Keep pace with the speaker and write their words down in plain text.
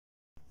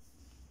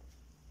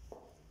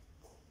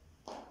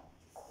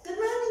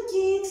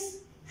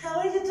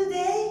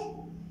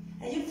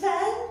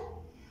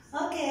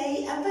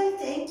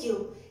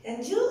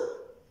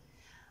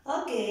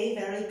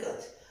very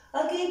good.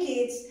 Okay,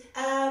 kids,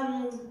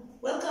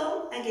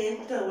 welcome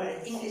again to our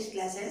English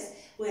classes.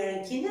 We are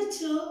in Kinder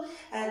 2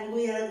 and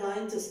we are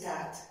going to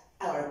start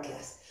our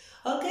class.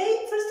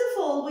 Okay, first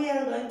of all, we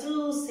are going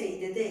to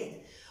say the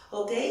date.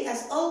 Okay,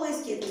 as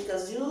always, kids,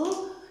 because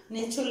you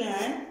need to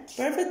learn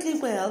perfectly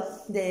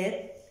well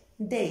the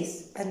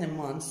days and the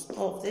months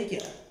of the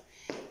year.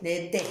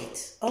 The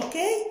date,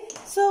 okay?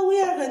 So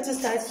we are going to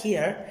start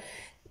here,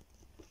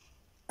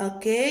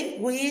 okay,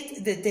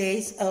 with the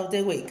days of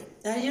the week.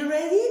 Are you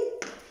ready?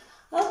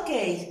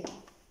 Okay.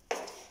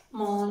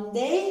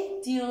 Monday,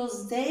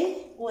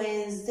 Tuesday,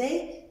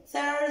 Wednesday,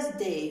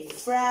 Thursday,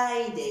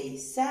 Friday,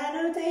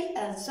 Saturday,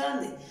 and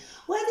Sunday.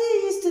 What day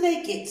is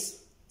today,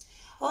 kids?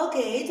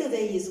 Okay,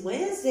 today is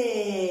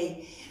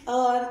Wednesday.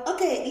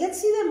 Okay, let's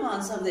see the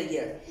months of the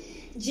year.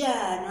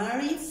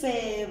 January,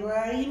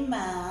 February,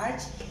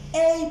 March,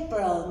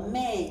 April,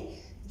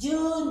 May,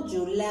 June,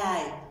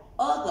 July,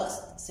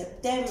 August,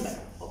 September,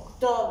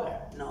 October,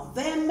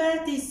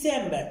 November,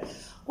 December.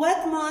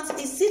 What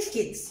month is it,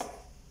 kids?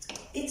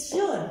 It's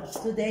June.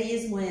 Today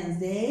is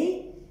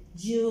Wednesday,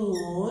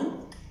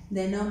 June.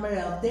 The number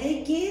of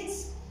day,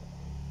 kids?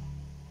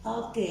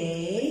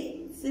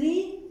 Okay,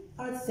 3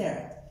 or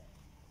 3rd?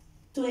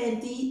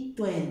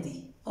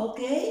 2020.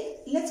 Okay,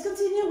 let's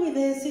continue with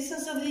the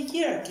seasons of the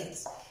year,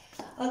 kids.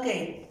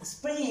 Okay,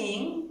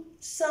 spring,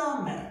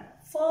 summer,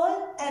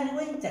 fall, and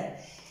winter.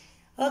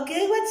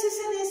 Okay, what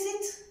season is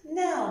it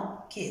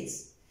now,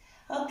 kids?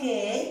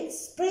 Okay,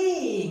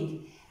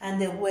 spring. And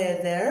the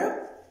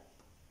weather,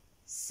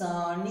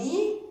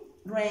 sunny,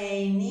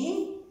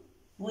 rainy,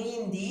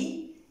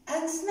 windy,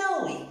 and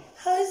snowy.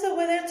 How is the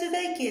weather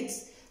today,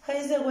 kids? How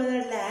is the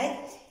weather like?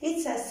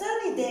 It's a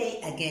sunny day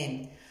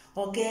again.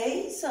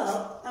 Okay,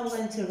 so I'm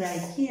going to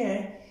write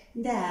here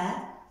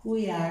that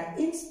we are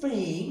in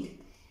spring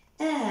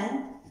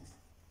and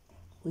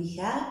we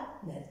have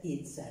that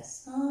it's a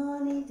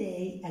sunny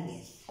day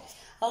again.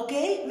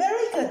 Okay,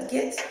 very good,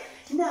 kids.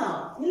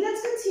 Now,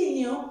 let's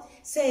continue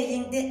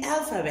saying the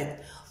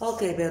alphabet.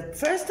 Okay, but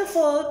first of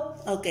all,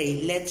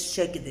 okay, let's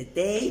check the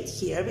date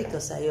here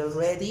because I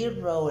already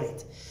wrote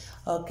it.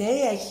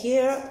 Okay, I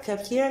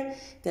have here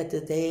that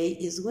today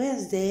is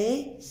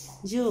Wednesday,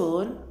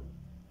 June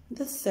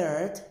the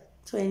 3rd,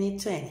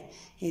 2020.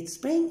 It's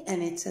spring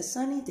and it's a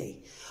sunny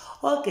day.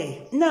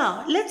 Okay,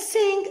 now let's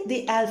sing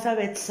the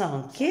alphabet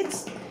song,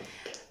 kids.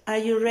 Are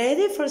you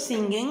ready for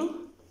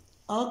singing?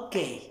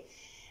 Okay.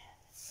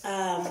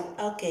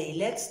 Okay,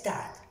 let's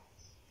start.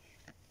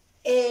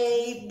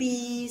 A,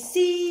 B,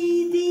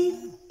 C, D,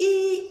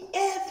 E,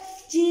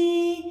 F,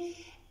 G,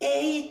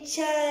 H,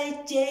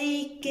 I,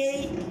 J,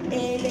 K,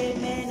 L,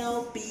 M, N,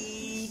 O,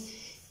 P,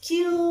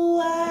 Q,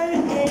 R,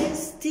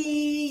 S,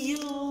 T,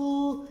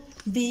 U,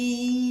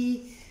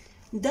 V,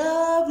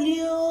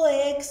 W,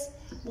 X,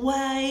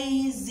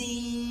 Y,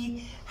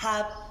 Z.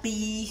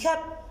 Happy,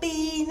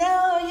 happy,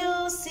 now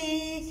you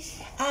see,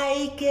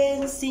 I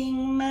can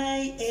sing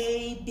my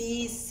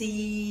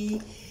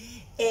ABC.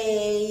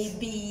 A,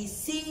 B,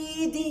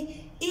 C,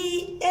 D,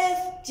 E,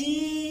 F,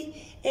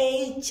 G,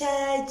 H,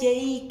 I,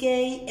 J,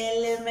 K,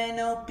 L, M, N,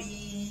 O,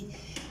 P,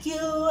 Q,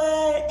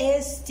 R,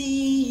 S, T,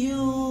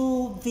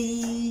 U,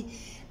 V,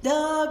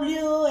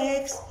 W,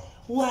 X,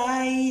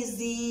 Y,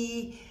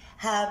 Z.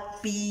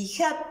 Happy,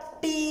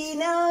 happy,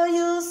 now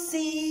you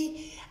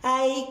see,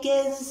 I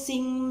can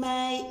sing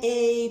my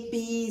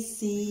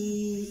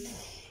ABC.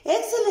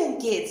 Excellent,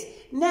 kids.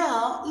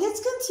 Now, let's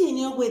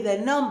continue with the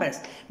numbers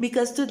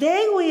because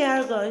today we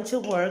are going to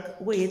work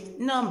with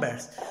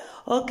numbers.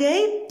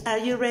 Okay, are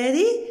you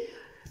ready?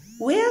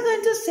 We are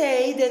going to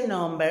say the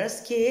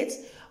numbers, kids,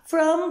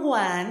 from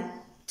 1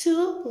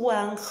 to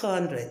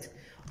 100.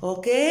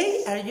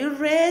 Okay, are you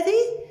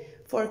ready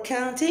for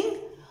counting?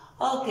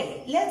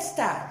 Okay, let's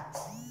start.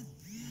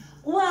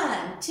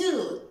 1,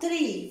 2,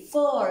 3,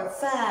 4,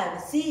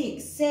 5,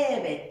 6,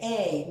 7,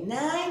 8,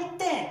 9,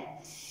 10,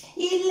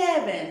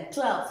 11,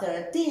 12,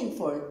 13,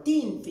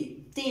 14,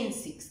 15,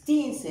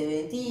 16,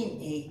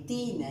 17,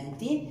 18,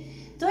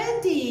 19,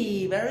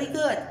 20. Very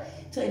good.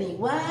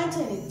 21,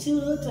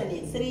 22,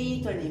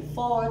 23,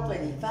 24,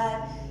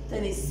 25,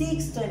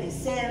 26,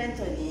 27,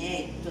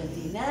 28,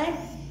 29,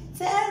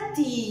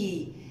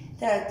 30.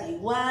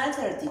 31,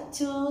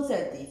 32,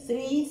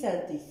 33,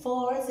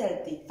 34,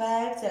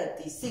 35,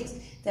 36,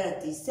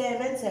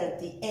 37,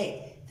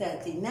 38,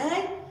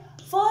 39,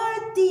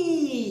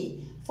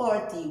 40,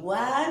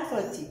 41,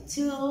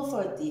 42,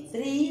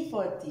 43,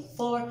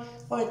 44,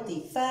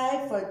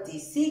 45,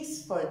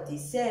 46,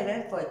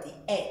 47,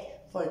 48,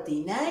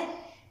 49,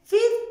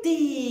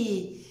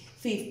 50,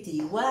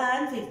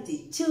 51,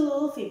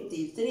 52,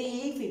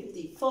 53,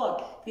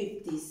 54,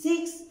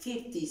 56,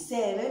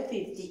 57,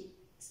 58.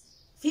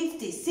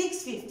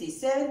 56,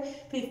 57,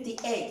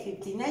 58,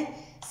 59,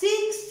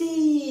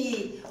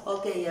 60.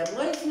 Okay, I'm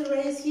going to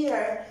erase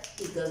here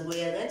because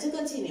we are going to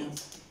continue.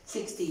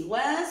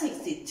 61,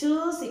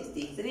 62,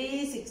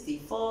 63,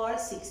 64,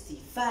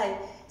 65,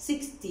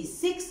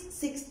 66,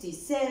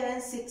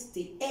 67,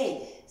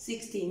 68,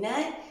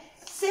 69,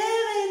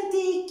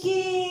 70,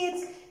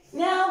 kids.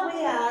 Now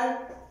we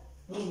are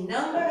in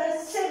number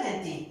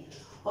 70.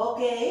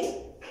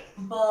 Okay?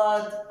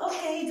 But,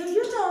 okay, do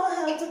you know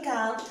how to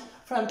count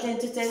from 10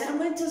 to 10? I'm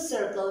going to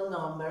circle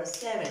number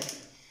 70.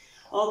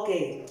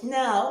 Okay,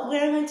 now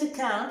we're going to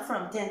count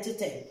from 10 to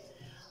 10.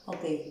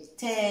 Okay,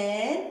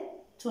 10,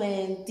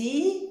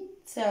 20,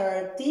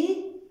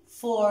 30,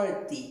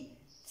 40,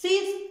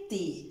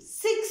 50,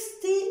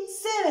 60,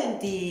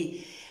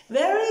 70.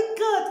 Very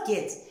good,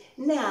 kids.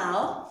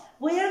 Now,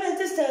 we are going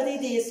to study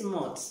these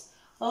moods.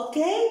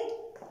 Okay?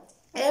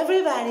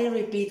 Everybody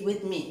repeat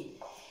with me.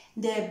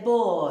 The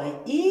boy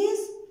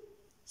is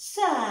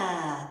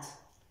sad.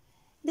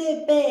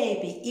 The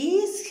baby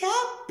is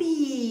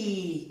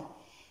happy.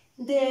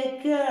 The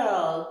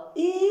girl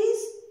is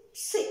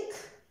sick.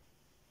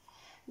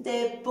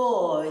 The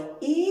boy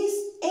is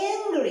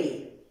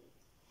angry.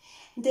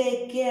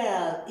 The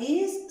girl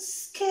is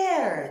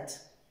scared.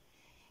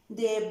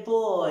 The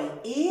boy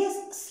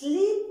is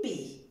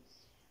sleepy.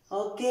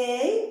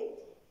 Okay?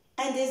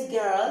 And this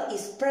girl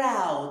is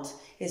proud.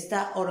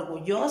 Está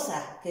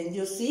orgullosa. Can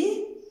you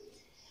see?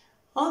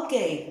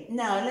 Okay,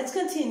 now let's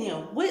continue.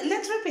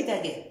 Let's repeat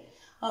again.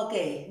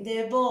 Okay,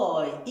 the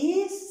boy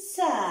is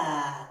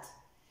sad.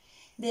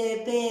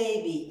 The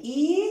baby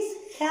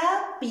is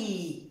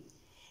happy.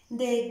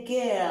 The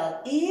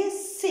girl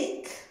is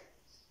sick.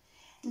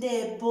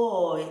 The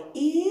boy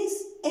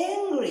is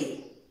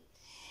angry.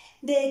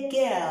 The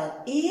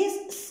girl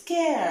is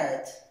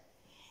scared.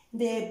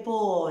 The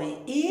boy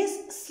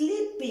is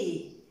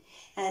sleepy.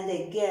 And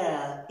the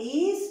girl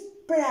is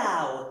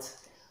proud.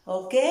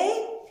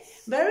 Okay?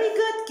 Very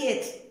good,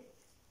 kids.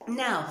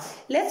 Now,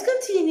 let's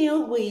continue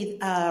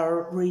with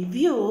our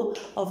review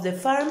of the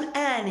farm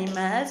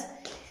animals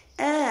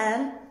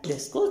and the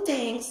school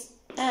things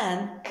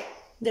and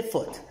the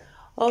food.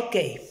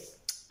 Okay,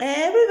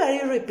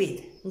 everybody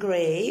repeat.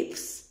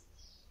 Grapes,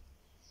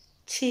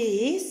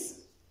 cheese,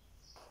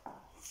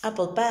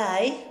 apple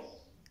pie,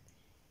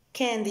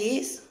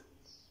 candies,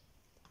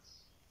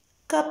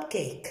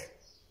 cupcake.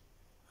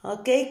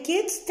 Okay,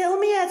 kids, tell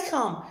me at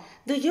home,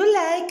 do you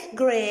like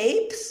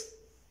grapes?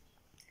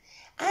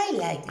 I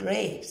like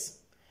grapes.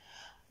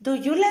 Do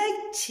you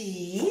like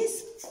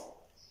cheese?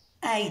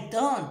 I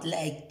don't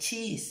like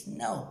cheese,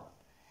 no.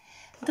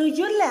 Do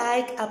you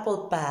like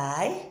apple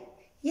pie?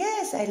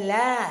 Yes, I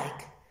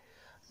like.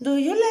 Do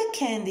you like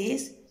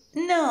candies?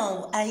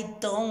 No, I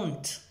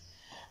don't.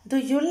 Do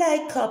you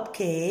like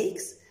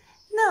cupcakes?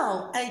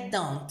 No, I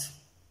don't.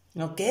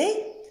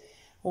 Okay?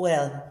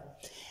 Well,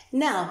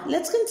 now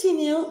let's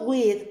continue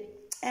with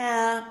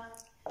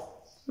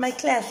my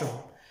classroom.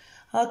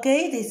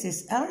 Okay, this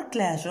is our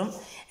classroom,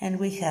 and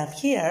we have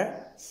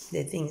here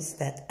the things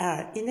that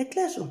are in the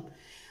classroom.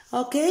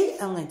 Okay,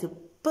 I'm going to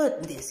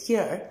put this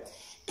here,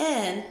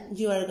 and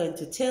you are going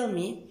to tell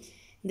me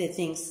the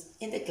things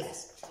in the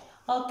class.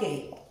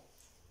 Okay,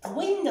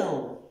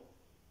 window,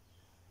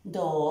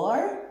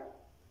 door,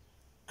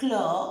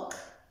 clock,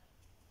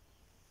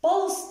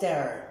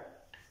 poster,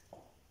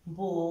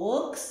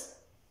 books,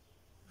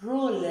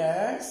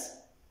 rulers,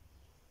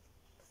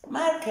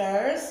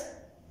 markers,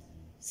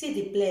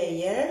 CD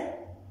player,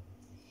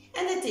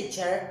 and the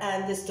teacher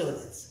and the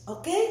students,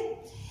 okay?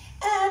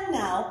 And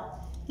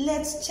now,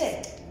 let's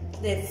check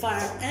the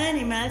farm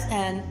animals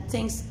and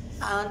things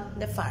on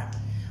the farm.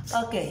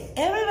 Okay,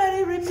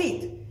 everybody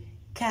repeat.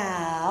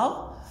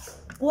 Cow.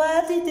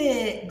 What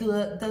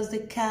does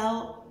the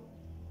cow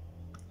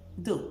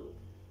do?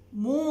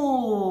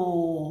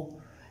 Moo.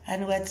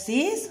 And what's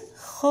this?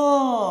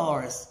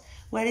 Horse.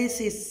 What is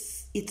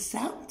its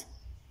sound?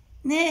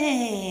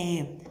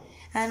 Neigh.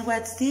 And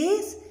what's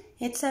this?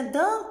 It's a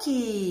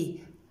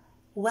donkey.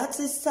 What's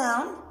the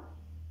sound?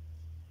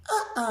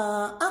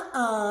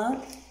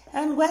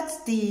 And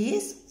what's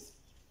this?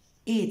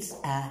 It's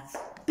a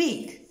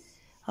pig.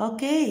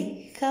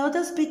 Okay, how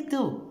does pig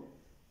do?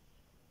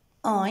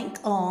 Oink,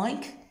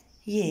 oink.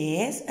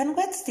 Yes, and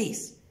what's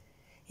this?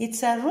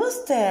 It's a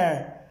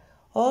rooster.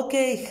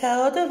 Okay,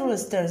 how do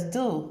roosters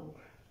do?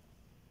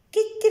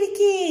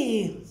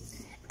 Kikiriki.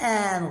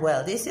 And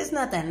well, this is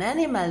not an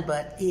animal,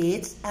 but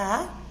it's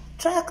a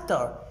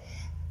tractor.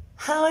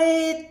 How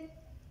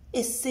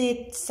is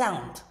it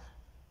sound?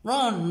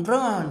 Run,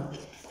 run.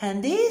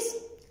 And this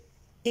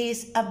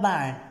is a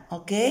barn,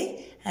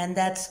 okay? And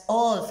that's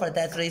all. For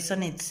that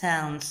reason, it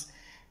sounds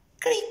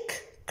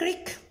creak,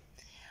 creak.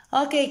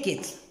 Okay,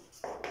 kids,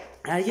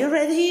 are you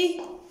ready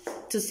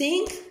to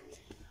sing?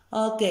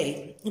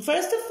 Okay,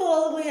 first of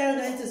all, we are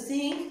going to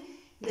sing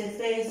the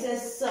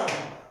Faces song,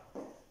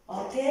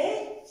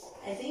 okay?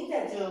 I think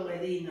that you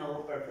already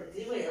know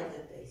perfectly well the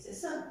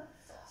Faces song.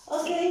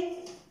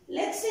 Okay,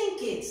 let's sing,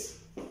 kids.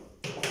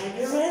 Are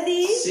you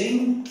ready?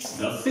 Sing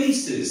the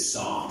Faces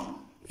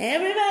song.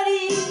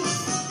 Everybody,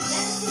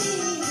 let's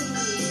sing.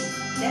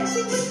 Let's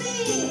sing with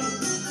me.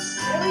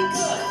 Very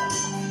good.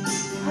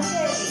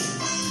 Okay.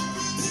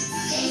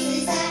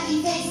 Faces, happy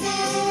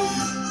faces.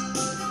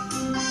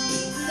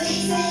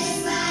 Faces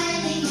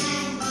smiling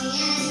at me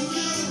and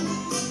you.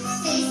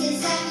 Faces,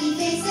 happy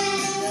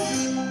faces.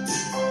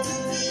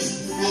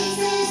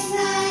 Faces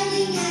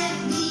smiling at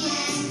me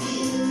and you.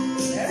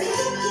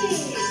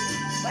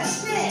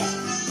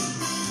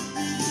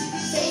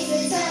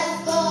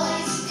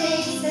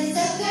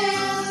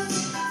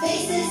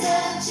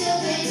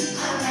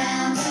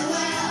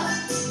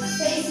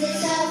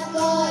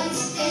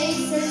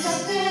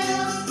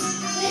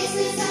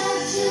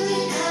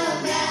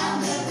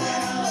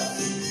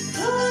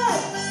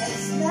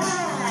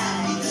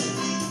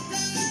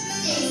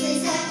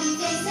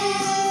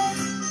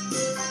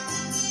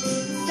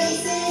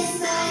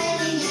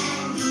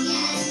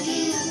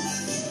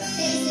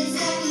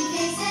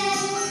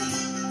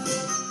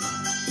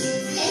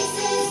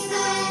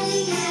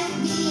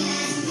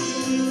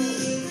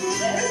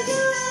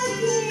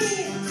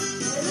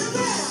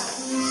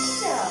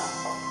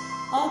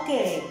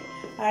 Okay,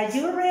 are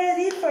you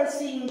ready for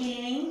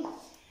singing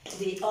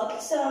the other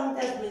song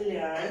that we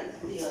learned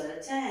the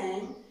other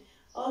time?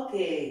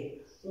 Okay,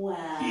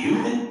 1,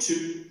 Unit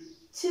 2.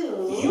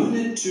 2,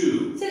 Unit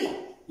 2. 3.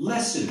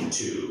 Lesson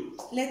 2.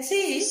 Let's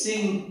see.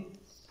 Sing,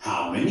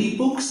 how many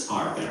books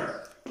are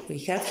there? We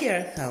have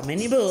here, how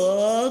many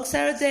books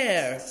are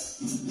there?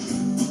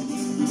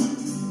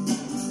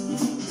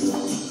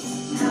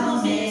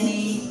 How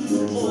many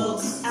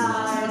books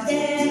are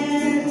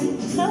there?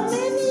 How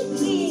many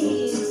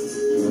kids?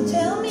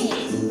 Tell me.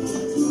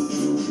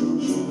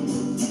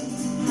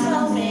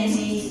 How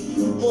many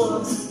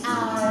books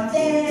are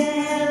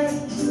there?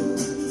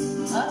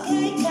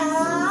 Okay,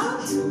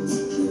 count.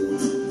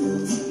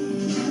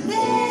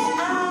 There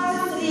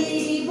are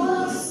 3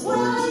 books.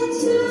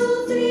 1,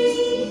 2,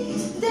 3.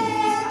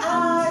 There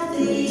are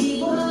 3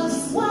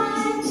 books.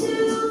 1,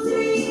 2,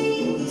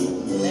 3.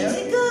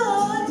 Very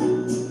good.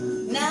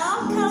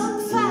 Now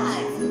count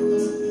 5.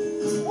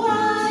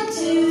 1,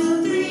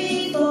 2,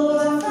 3,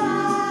 4, 5.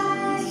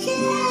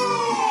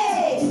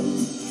 Yay!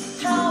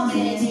 How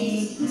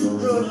many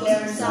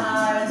rulers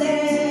are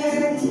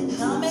there?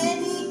 How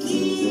many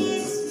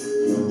kids?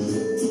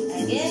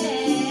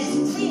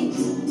 Again, think.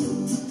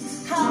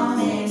 How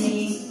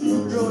many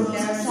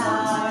rulers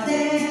are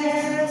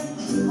there?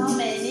 How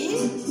many?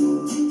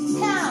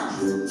 Count.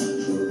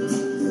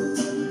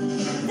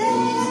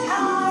 There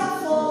are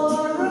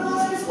 4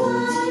 rulers.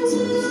 1,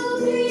 2,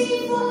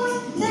 3, 4.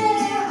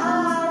 There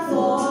are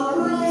 4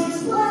 rulers.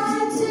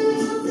 1,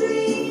 2,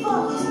 3,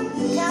 4.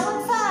 Count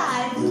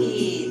 5,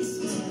 kids.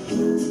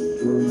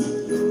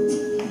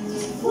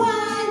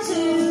 1,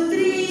 2,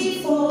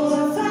 3,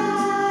 4,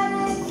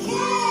 5.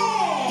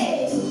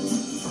 Yay!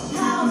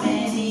 How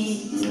many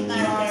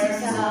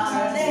markers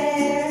are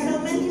there? How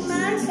many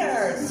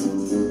markers?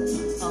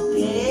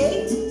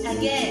 Okay,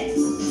 again.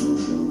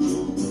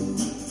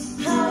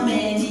 How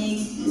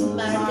many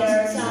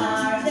markers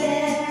are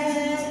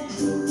there?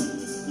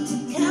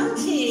 Count,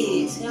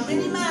 kids. How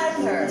many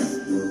markers?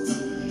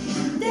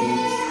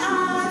 There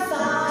are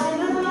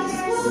 5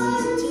 markers.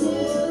 1,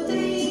 2,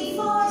 3,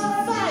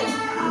 4, 5.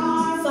 There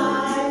are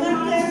 5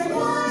 markers.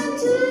 1,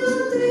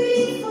 2,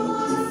 3,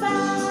 4,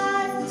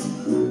 5.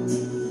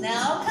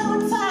 Now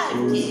count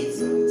 5, kids.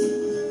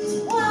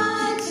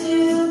 1,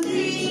 2,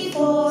 3,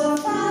 4,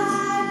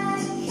 5.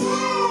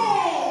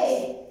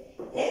 Yay!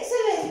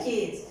 Excellent,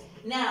 kids.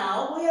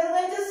 Now we are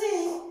going to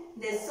sing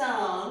the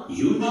song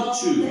Unit of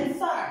 2. the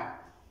farm.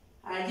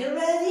 Are you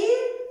ready?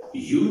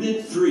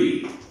 Unit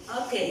 3.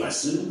 Okay.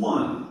 Lesson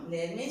 1.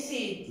 Let me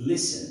see.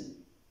 Listen.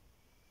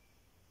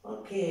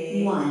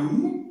 Okay.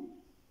 1,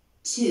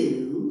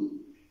 2,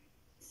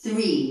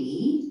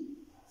 3,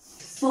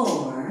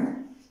 4,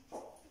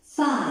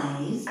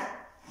 5,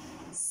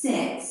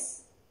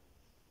 6,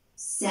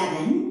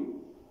 7,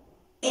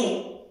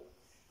 8.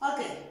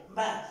 Okay,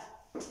 back.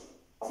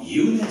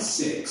 Unit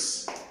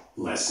 6.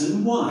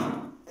 Lesson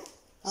 1.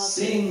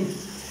 Sing,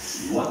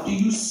 what do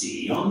you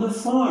see on the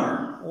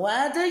farm?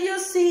 What do you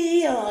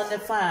see on the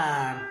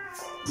farm?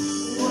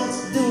 What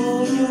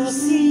do you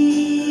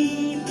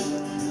see?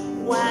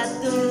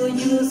 What do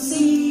you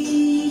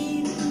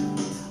see?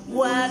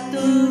 What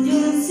do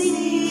you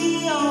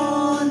see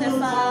on the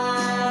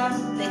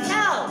farm? The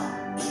cow.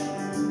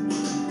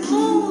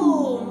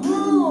 Moo,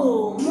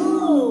 moo,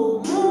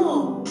 moo,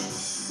 moo.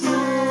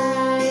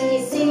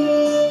 I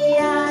see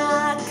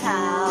a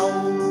cow.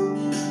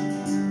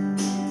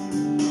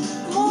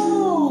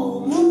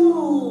 Moo,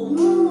 moo,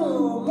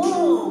 moo,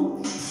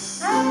 moo.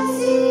 I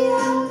see a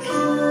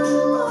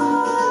cow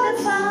on the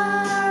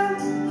farm.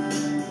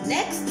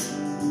 Next.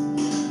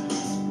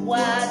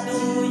 What do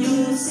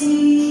you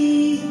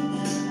see?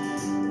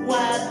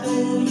 What do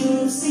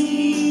you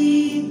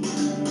see?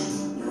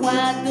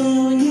 What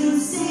do you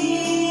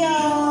see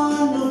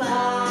on the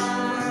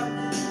farm?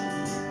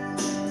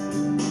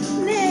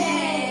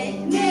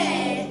 Neigh,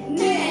 neigh,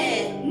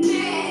 neigh,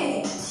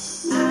 neigh.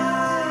 I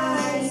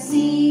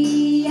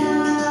see a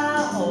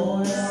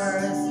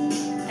horse.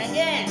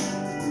 Again.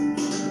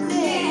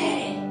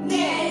 Neigh,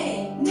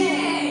 neigh,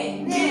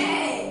 neigh,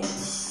 neigh.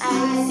 I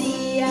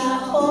see a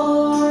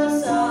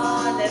horse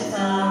on the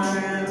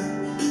farm.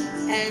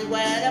 And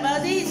what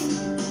about this?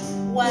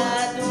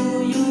 What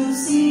do you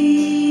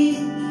see?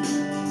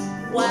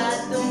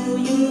 What do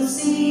you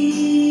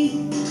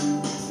see?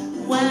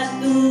 What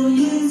do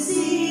you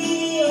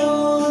see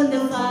on the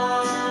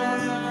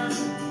farm?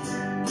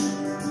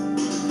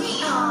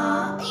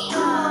 Ee-ah,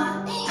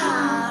 ee-ah,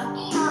 ee-ah,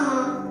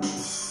 ee-ah.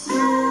 I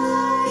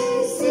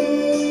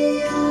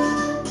see a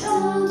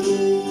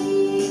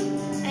donkey.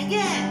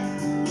 Again.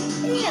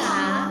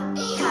 Ee-ah,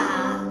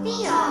 ee-ah,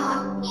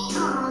 ee-ah,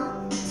 ee-ah.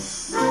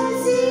 I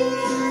see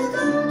a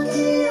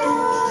donkey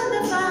on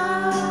the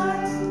farm.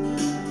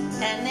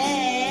 And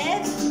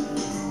next,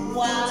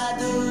 what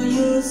do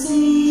you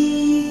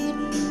see?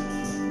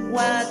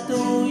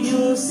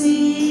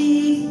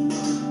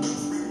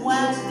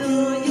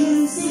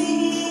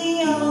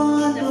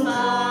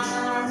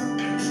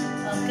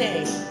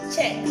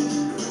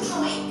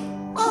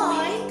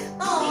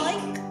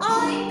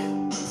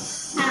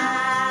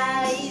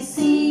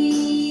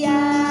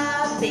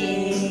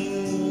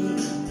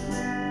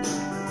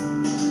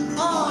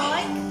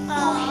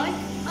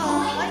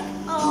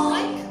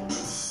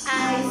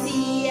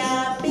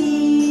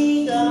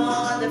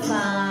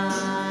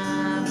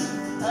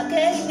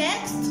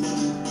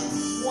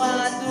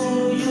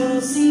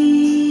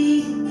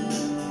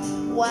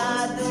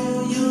 What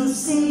do you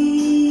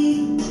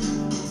see?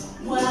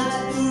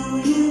 What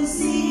do you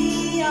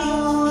see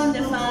on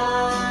the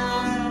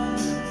farm?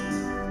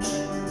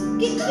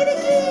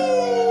 Kikiriki!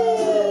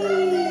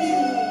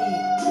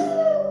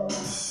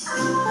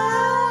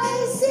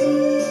 I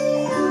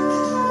see a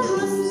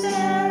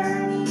rooster.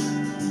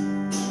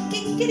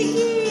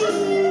 Kikiriki!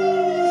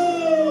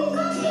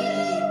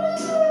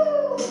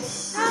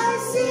 I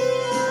see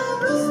a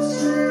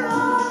rooster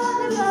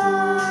on the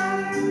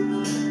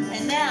farm.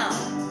 And now,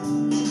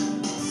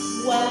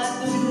 what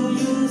do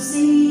you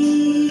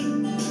see?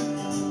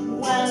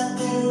 What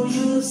do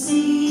you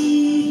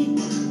see?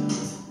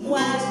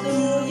 What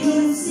do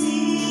you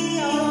see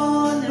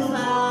on the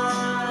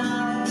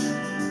farm?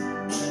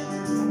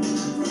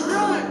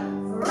 Run,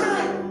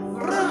 run,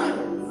 run,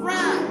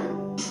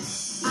 run.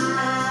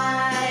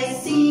 I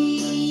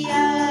see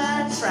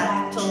a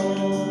tractor.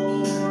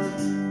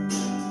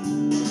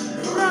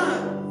 Run,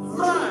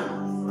 run,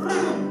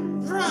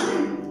 run, run.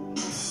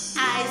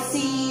 I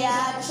see a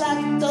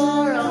tractor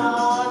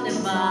on the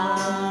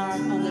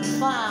farm. On the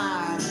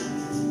farm.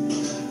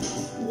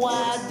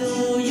 What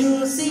do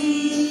you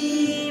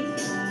see?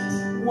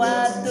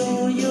 What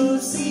do you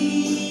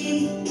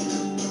see?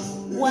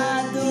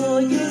 What do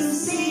you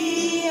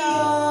see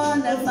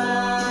on the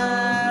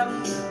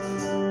farm?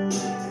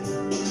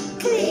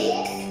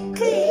 Click,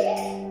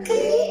 click,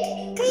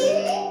 click,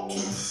 click.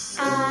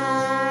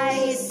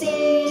 I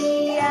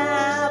see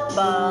a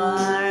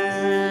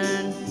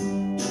barn.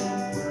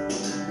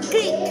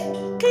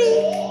 Click,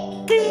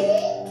 click,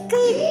 click,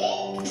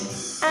 click.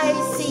 I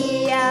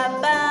see a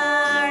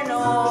barn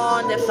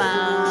on the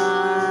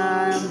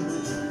farm.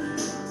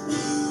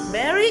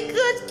 Very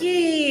good,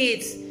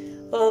 kids.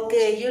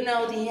 Okay, you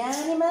know the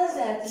animals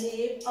that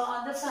live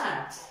on the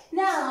farm.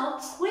 Now,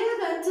 we're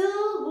going to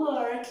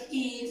work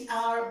in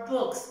our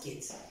books,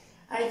 kids.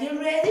 Are you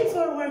ready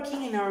for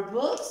working in our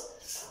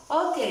books?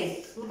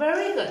 Okay,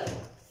 very good.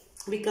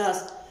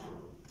 Because,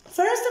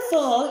 first of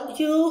all,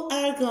 you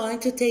are going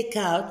to take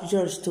out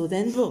your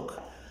student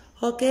book.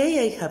 Okay,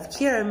 I have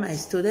here my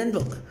student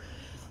book.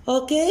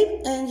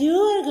 Okay, and you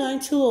are going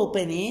to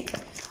open it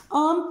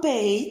on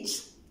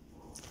page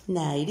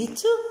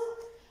 92.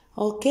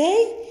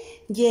 Okay,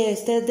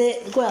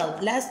 yesterday, well,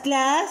 last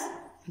class,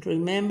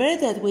 remember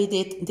that we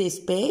did this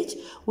page.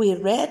 We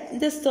read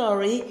the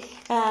story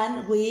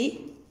and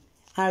we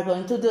are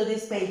going to do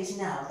this page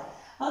now.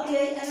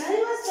 Okay, and I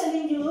was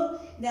telling you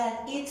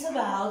that it's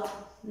about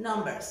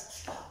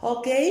numbers.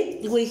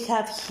 Okay, we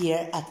have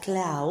here a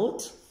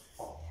cloud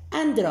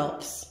and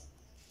drops.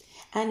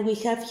 And we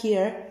have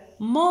here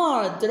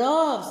more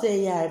drops.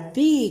 They are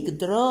big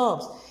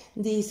drops.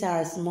 These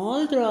are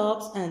small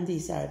drops and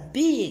these are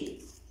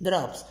big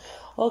drops.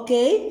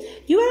 Okay,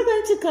 you are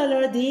going to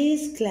color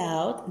this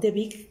cloud, the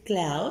big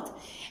cloud,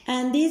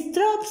 and these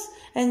drops,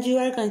 and you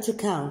are going to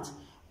count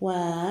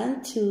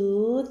 1,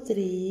 2,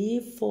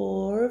 3,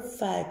 4,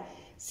 5,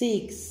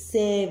 6,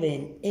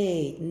 7,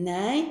 8,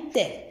 9,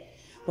 10.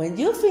 When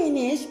you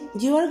finish,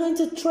 you are going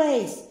to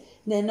trace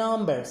the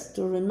numbers,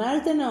 to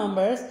remark the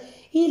numbers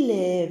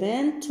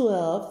 11,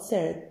 12,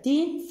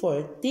 13,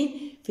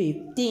 14,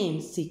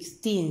 15,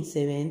 16,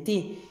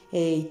 17,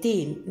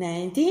 18,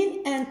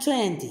 19, and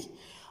 20.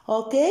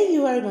 Okay,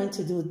 you are going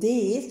to do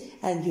this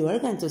and you are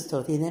going to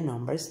study the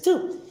numbers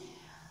too.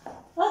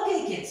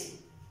 Okay, kids.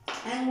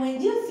 And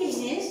when you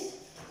finish,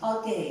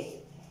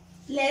 okay,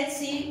 let's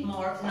see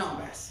more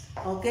numbers.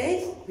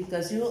 Okay,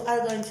 because you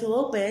are going to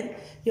open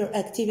your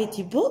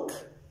activity book.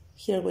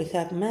 Here we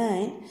have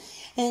mine.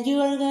 And you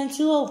are going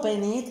to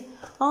open it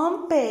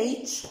on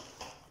page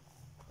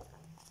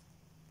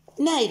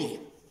 90.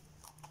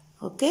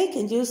 Okay,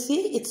 can you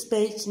see? It's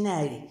page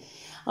 90.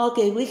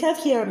 Okay, we have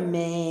here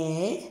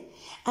Meg.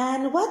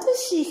 And what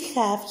does she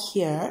have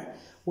here?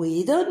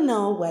 We don't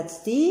know what's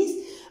this,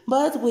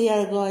 but we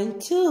are going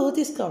to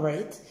discover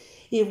it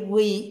if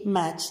we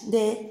match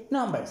the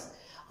numbers.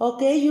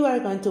 Okay, you are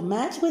going to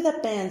match with a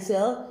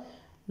pencil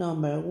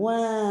number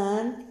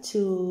 1,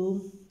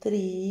 2,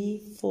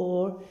 3,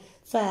 4,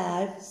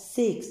 5,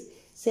 6,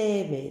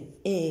 7,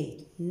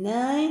 8,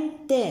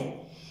 9, 10,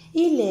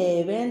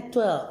 11,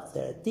 12,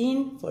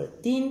 13,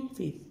 14,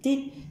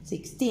 15,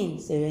 16,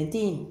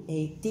 17,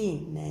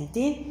 18,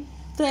 19,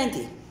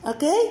 20.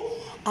 Okay?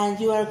 And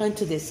you are going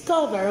to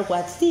discover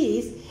what's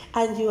this,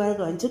 and you are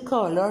going to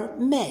color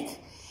Meg.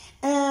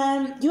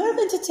 You are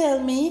going to tell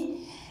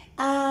me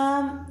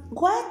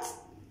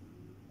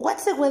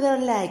what's the weather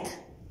like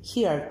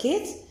here,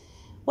 kids?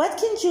 What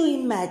can you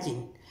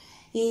imagine?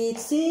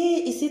 Is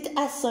it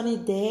a sunny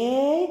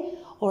day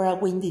or a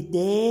windy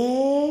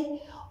day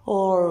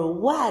or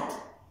what?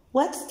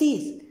 What's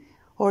this?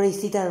 Or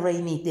is it a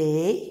rainy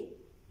day?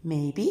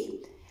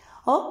 Maybe.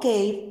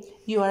 Okay,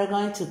 you are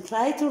going to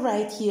try to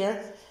write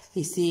here,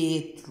 is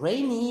it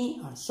rainy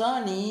or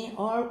sunny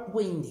or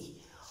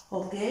windy?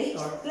 Okay,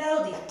 or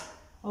cloudy?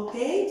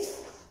 Okay?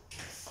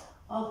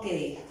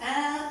 Okay,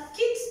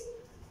 kids,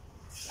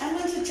 I'm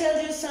going to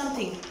tell you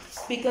something,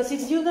 because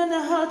if you don't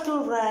know how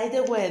to write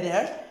the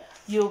weather,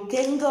 you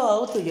can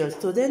go to your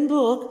student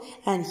book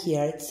and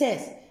here it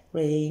says,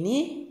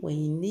 rainy,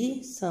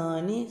 windy,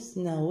 sunny,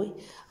 snowy,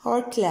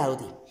 or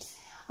cloudy.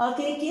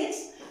 Okay,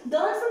 kids,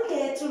 don't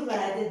forget to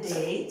write the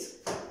date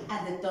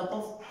at the top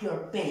of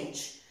your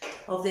page,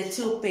 of the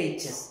 2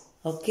 pages,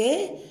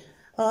 okay,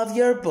 of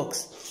your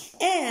books.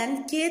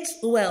 And kids,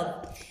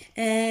 well,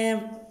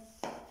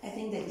 I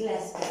think the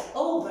class is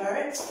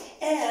over,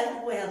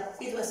 and well,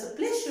 it was a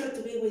pleasure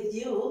to be with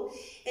you,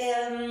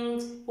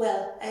 and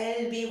well,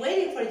 I'll be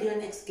waiting for you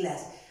next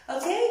class.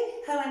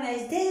 Okay, have a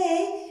nice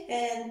day,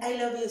 and I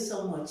love you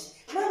so much.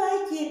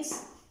 Bye-bye,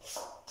 kids.